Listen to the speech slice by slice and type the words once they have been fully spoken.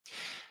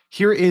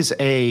Here is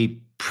a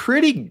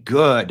pretty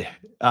good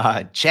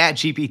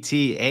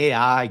ChatGPT,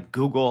 AI,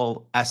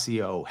 Google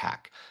SEO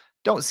hack.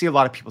 Don't see a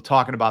lot of people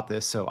talking about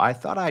this, so I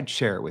thought I'd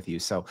share it with you.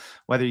 So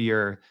whether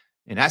you're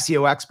an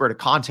SEO expert, a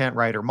content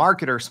writer,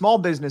 marketer, small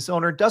business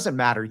owner, doesn't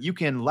matter. You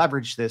can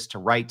leverage this to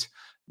write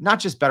not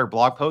just better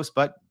blog posts,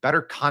 but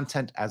better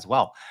content as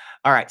well.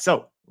 All right,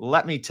 so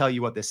let me tell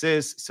you what this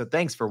is. So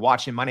thanks for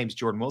watching. My name is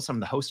Jordan Wilson. I'm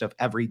the host of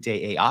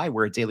Everyday AI.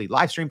 We're a daily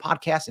live stream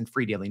podcast and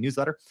free daily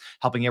newsletter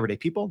helping everyday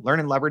people learn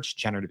and leverage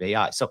generative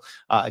AI. So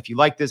if you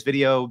like this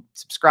video,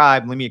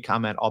 subscribe, leave me a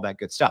comment, all that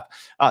good stuff.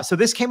 So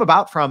this came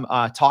about from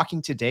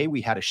talking today. We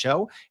had a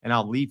show, and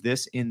I'll leave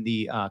this in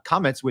the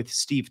comments with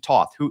Steve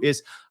Toth, who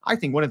is, I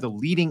think, one of the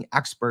leading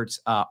experts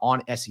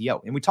on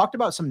SEO. And we talked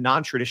about some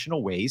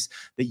non-traditional ways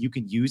that you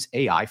can use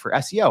AI for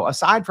SEO,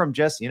 aside from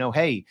just,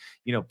 hey,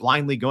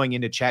 blindly going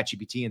into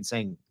ChatGPT and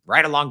saying,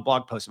 write a long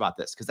blog post about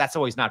this, because that's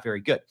always not very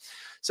good.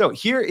 So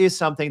here is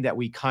something that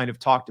we kind of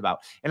talked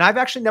about. And I've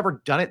actually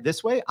never done it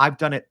this way. I've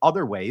done it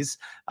other ways,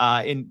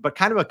 but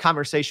kind of a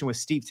conversation with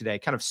Steve today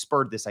kind of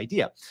spurred this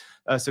idea.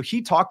 So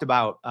he talked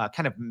about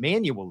kind of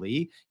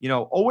manually,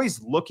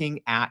 always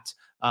looking at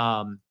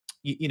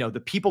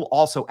the people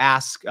also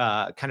ask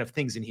kind of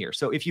things in here.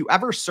 So if you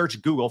ever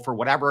search Google for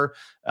whatever,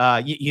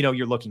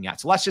 you're looking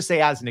at. So let's just say,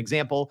 as an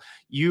example,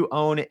 you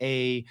own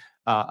a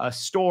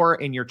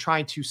store and you're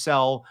trying to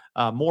sell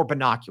more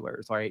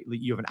binoculars, right?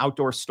 You have an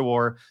outdoor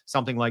store,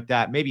 something like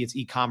that. Maybe it's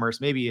e-commerce,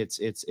 maybe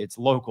it's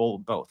local,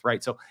 both,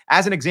 right? So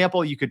as an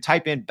example, you could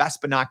type in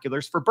best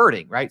binoculars for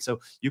birding, right? So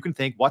you can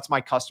think, what's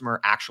my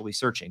customer actually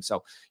searching?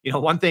 So,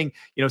 one thing,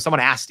 someone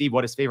asked Steve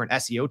what his favorite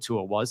SEO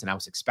tool was, and I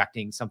was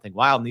expecting something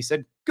wild, and he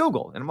said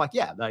Google. And I'm like,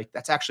 yeah,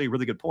 that's actually a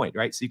really good point,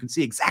 right? So you can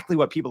see exactly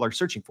what people are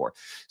searching for.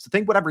 So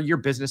think whatever your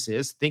business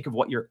is, think of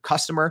what your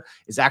customer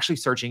is actually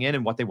searching in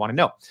and what they want to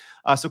know.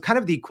 So kind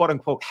of the quote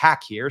unquote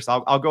hack here.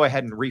 So I'll go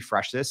ahead and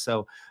refresh this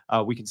so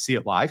we can see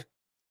it live.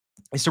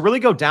 Is to really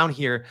go down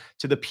here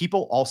to the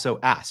people also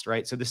asked,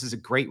 right? So this is a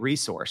great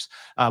resource.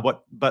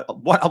 But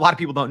what a lot of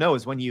people don't know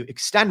is when you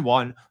extend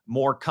one,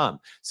 more come.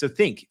 So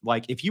think,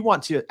 like, if you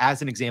want to,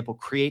 as an example,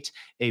 create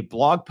a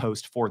blog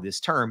post for this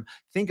term,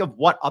 think of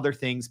what other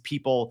things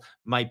people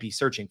might be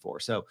searching for.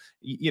 So,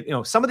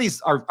 some of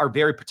these are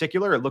very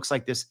particular. It looks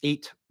like this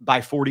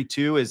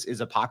 8x42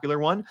 is a popular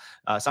one.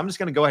 So I'm just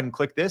going to go ahead and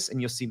click this,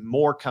 and you'll see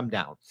more come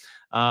down.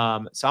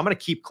 So I'm going to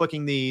keep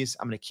clicking these.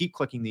 I'm going to keep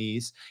clicking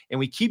these, and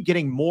we keep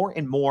getting more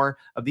and more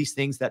of these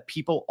things that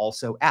people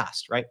also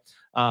asked, right?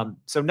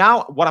 So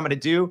now what I'm going to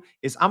do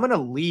is I'm going to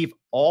leave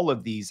all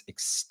of these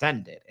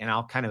extended, and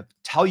I'll kind of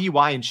tell you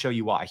why and show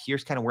you why.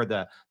 Here's kind of where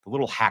the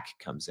little hack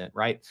comes in,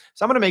 right?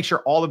 So I'm going to make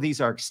sure all of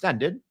these are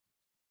extended.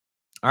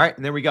 All right,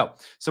 and there we go.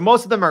 So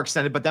most of them are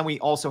extended, but then we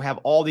also have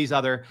all these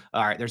other,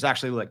 all right, there's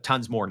actually like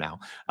tons more now,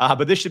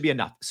 but this should be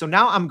enough. So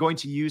now I'm going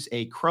to use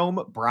a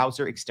Chrome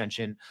browser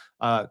extension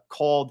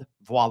called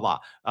Voila.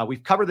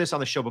 We've covered this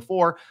on the show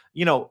before.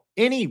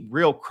 Any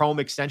real Chrome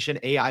extension,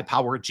 AI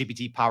powered,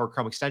 GPT powered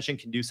Chrome extension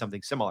can do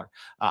something similar.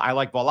 I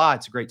like Voila,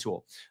 it's a great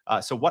tool.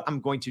 So what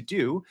I'm going to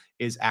do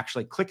is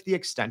actually click the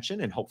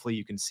extension, and hopefully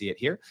you can see it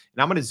here.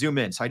 And I'm going to zoom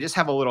in. So I just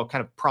have a little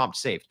kind of prompt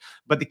saved.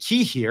 But the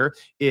key here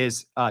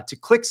is to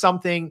click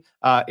something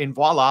in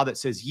Voila that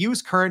says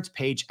use current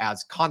page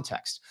as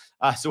context.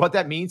 So what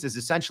that means is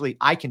essentially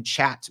I can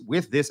chat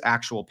with this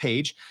actual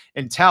page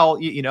and tell,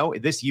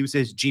 this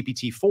uses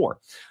GPT-4.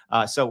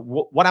 So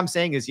what I'm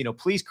saying is,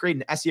 please create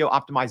an SEO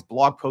optimized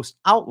blog post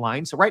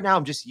outline. So right now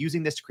I'm just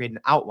using this to create an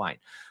outline.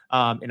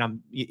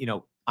 And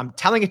I'm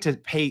telling it to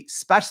pay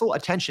special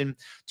attention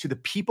to the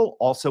people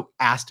also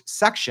asked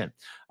section.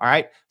 All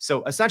right.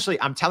 So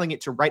essentially, I'm telling it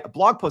to write a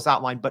blog post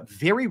outline, but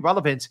very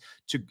relevant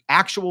to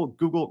actual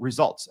Google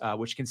results,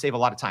 which can save a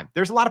lot of time.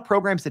 There's a lot of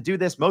programs that do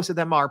this. Most of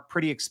them are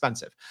pretty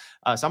expensive.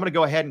 So I'm going to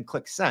go ahead and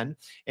click send.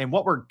 And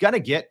what we're going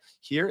to get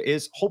here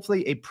is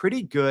hopefully a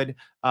pretty good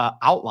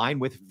outline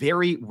with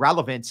very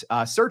relevant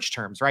search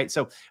terms, right?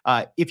 So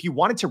if you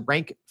wanted to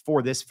rank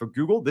for this for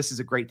Google, this is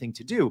a great thing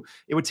to do.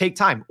 It would take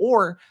time.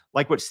 Or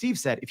like what Steve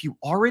said, if you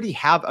already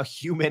have a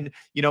human,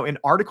 an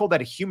article that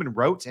a human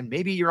wrote, and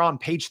maybe you're on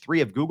page 3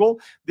 of Google,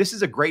 this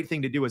is a great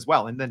thing to do as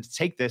well. And then to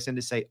take this and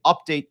to say,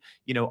 update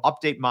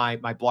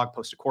my blog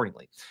post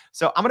accordingly.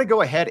 So I'm going to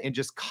go ahead and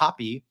just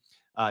copy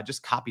that.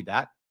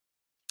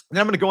 And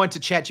then I'm going to go into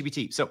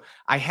ChatGPT. So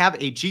I have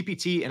a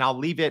GPT, and I'll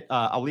leave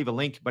a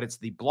link, but it's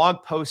the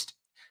blog post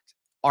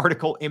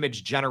article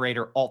image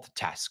generator alt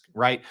task,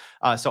 right?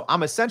 So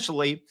I'm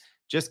essentially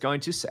just going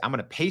to say, I'm going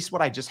to paste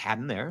what I just had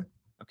in there.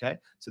 Okay.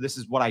 So this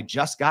is what I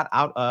just got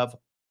out of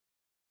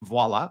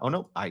Voila. Oh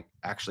no, I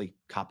actually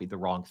copied the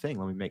wrong thing.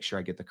 Let me make sure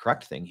I get the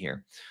correct thing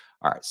here.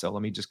 All right. So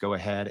let me just go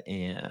ahead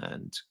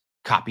and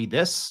copy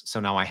this. So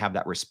now I have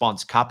that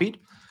response copied.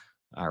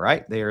 All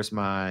right. There's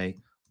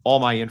all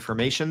my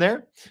information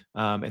there.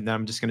 And then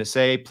I'm just going to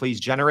say, please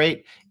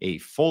generate a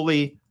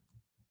fully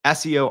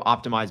SEO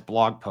optimized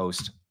blog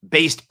post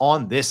based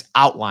on this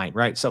outline,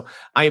 right? So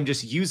I am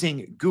just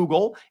using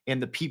Google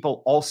and the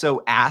people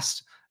also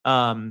asked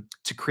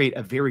to create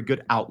a very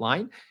good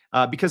outline.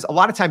 because a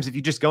lot of times if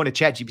you just go into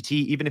ChatGPT,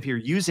 even if you're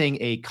using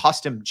a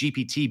custom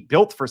GPT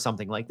built for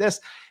something like this,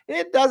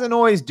 it doesn't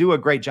always do a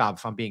great job,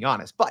 if I'm being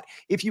honest. But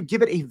if you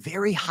give it a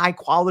very high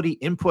quality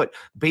input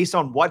based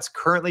on what's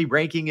currently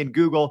ranking in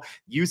Google,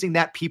 using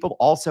that people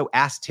also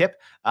ask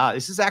tip,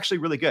 this is actually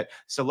really good.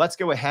 So let's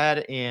go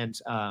ahead and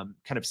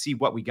kind of see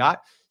what we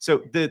got.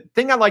 So the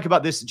thing I like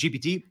about this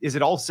GPT is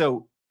it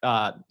also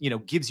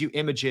gives you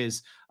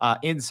images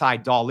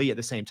inside DALL-E at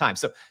the same time.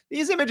 So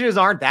these images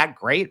aren't that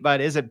great,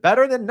 but is it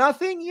better than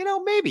nothing?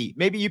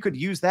 Maybe you could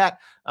use that,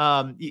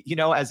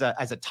 as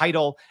a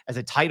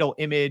title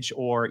image,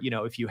 or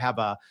if you have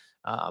a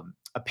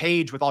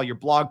page with all your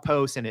blog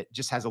posts and it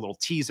just has a little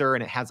teaser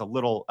and it has a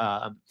little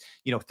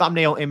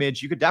thumbnail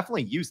image, you could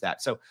definitely use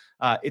that. So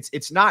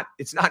it's not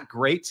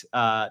great,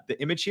 the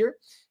image here.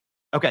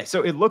 Okay,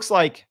 so it looks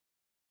like,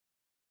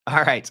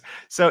 all right.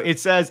 So it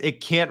says it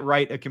can't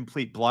write a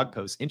complete blog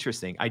post.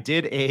 Interesting. I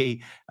did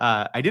a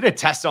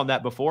test on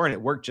that before and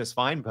it worked just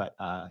fine. But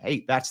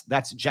hey,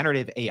 that's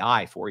generative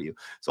AI for you.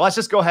 So let's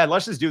just go ahead.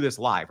 Let's just do this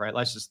live, right?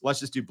 Let's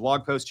just do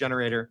blog post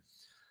generator.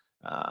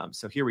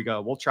 So here we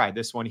go. We'll try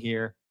this one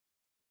here.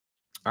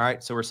 All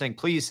right. So we're saying,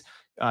 please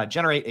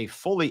generate a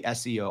fully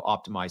SEO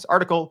optimized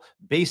article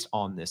based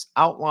on this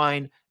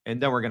outline. And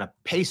then we're going to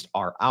paste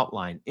our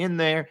outline in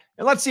there.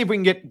 And let's see if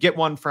we can get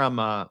one from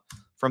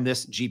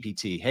this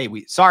GPT. Hey,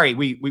 we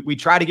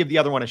tried to give the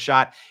other one a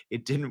shot.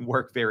 It didn't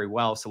work very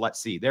well. So let's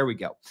see. There we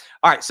go.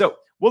 All right. So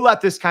we'll let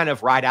this kind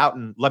of ride out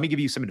and let me give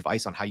you some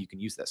advice on how you can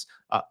use this.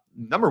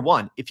 Number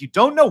one, if you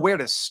don't know where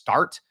to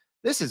start,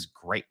 this is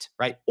great,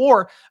 right?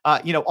 Or,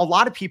 a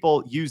lot of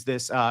people use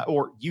this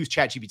or use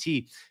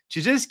ChatGPT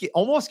to just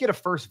almost get a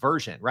first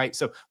version, right?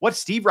 So what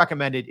Steve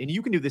recommended, and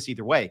you can do this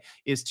either way,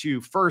 is to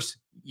first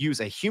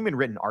use a human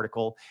written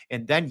article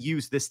and then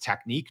use this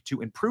technique to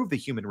improve the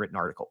human written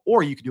article.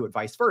 Or you can do it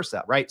vice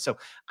versa, right? So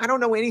I don't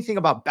know anything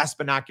about best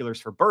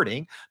binoculars for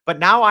birding, but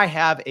now I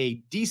have a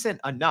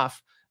decent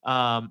enough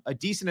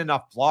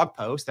blog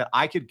post that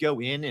I could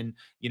go in and,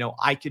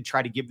 I could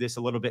try to give this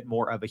a little bit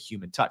more of a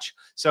human touch.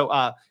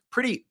 So,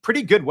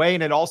 pretty good way.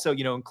 And it also,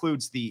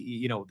 includes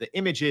the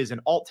images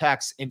and alt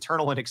text,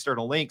 internal and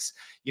external links,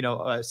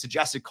 a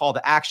suggested call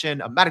to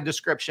action, a meta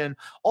description,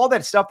 all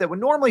that stuff that would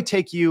normally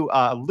take you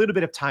a little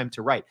bit of time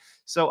to write.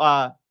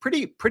 So,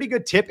 pretty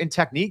good tip and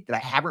technique that I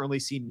haven't really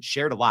seen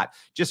shared a lot,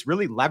 just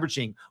really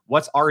leveraging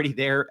what's already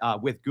there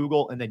with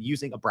Google and then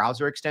using a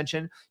browser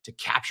extension to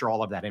capture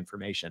all of that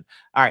information.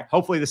 All right.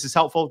 Hopefully this is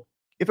helpful.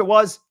 If it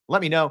was,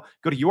 let me know.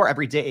 Go to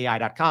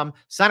youreverydayai.com.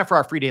 Sign up for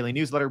our free daily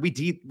newsletter. We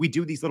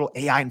do these little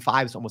AI in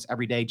 5s almost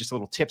every day, just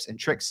little tips and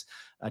tricks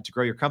to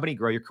grow your company,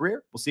 grow your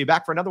career. We'll see you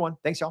back for another one.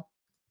 Thanks, y'all.